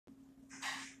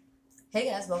Hey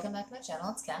guys, welcome back to my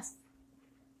channel. It's Cass.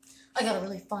 I got a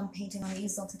really fun painting on the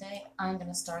easel today. I'm going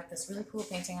to start this really cool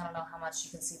painting. I don't know how much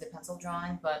you can see the pencil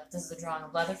drawing, but this is a drawing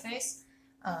of Leatherface.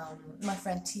 My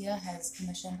friend Tia has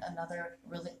commissioned another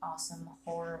really awesome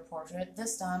horror portrait,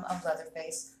 this time of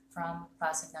Leatherface from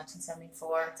classic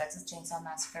 1974 Texas Chainsaw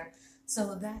Massacre.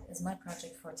 So that is my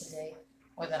project for today,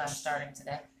 or that I'm starting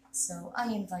today. So I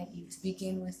invite you to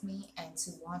begin with me and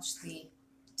to watch the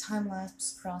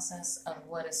time-lapse process of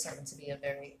what is certain to be a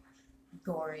very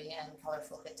gory and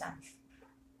colorful good time.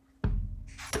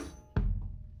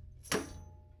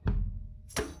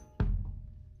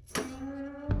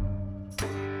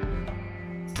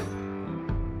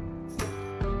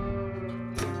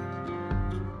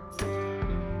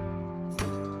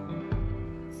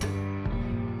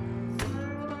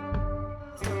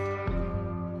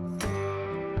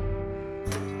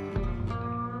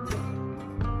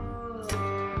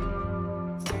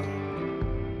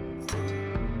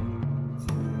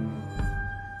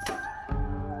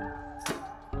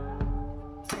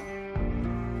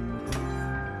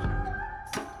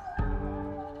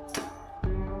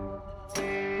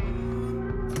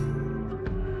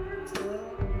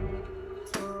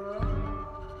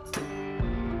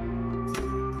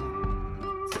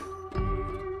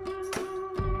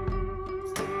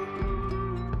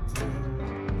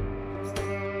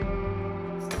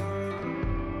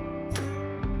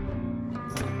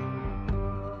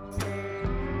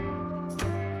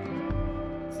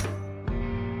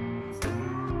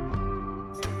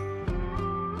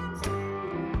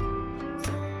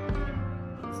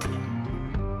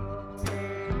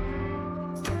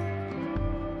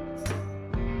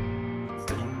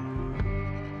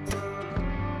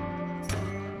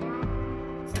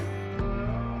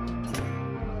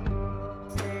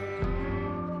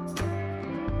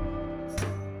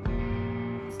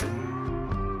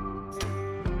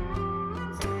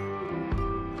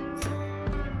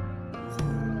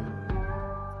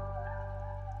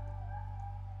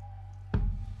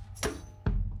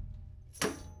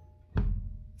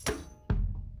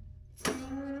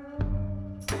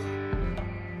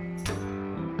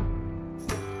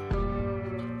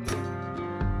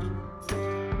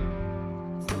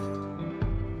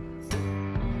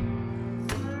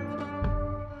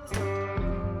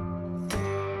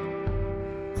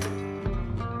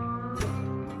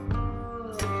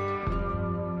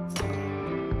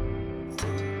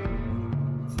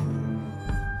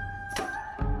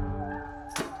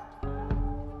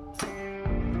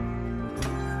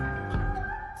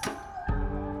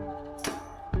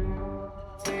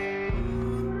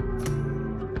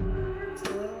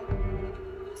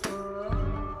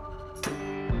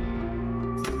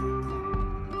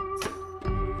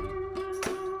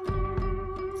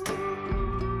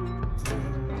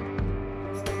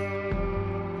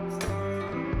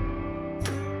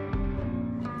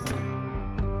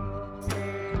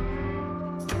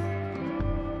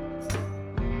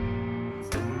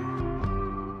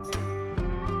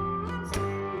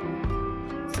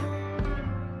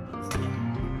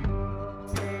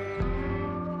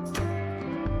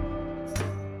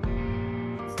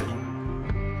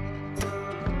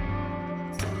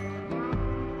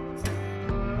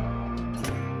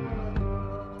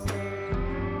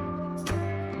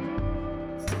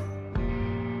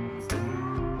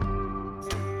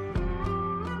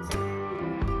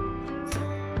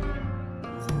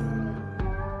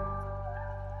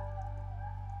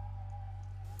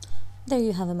 There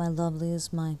you have it, my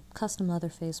lovelies, my custom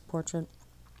Leatherface portrait,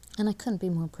 and I couldn't be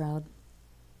more proud.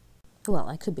 Well,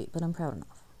 I could be, but I'm proud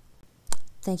enough.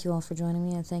 Thank you all for joining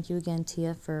me, and thank you again,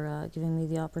 Tia, for giving me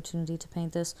the opportunity to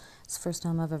paint this. It's the first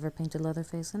time I've ever painted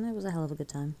Leatherface, and it was a hell of a good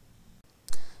time.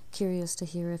 Curious to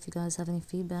hear if you guys have any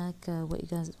feedback, what you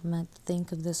guys might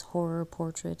think of this horror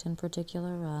portrait in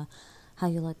particular, how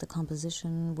you like the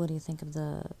composition, what do you think of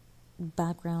the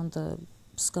background, the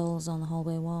skulls on the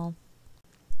hallway wall.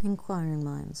 Inquiring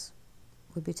minds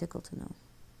would be tickled to know.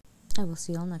 I will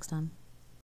see y'all next time.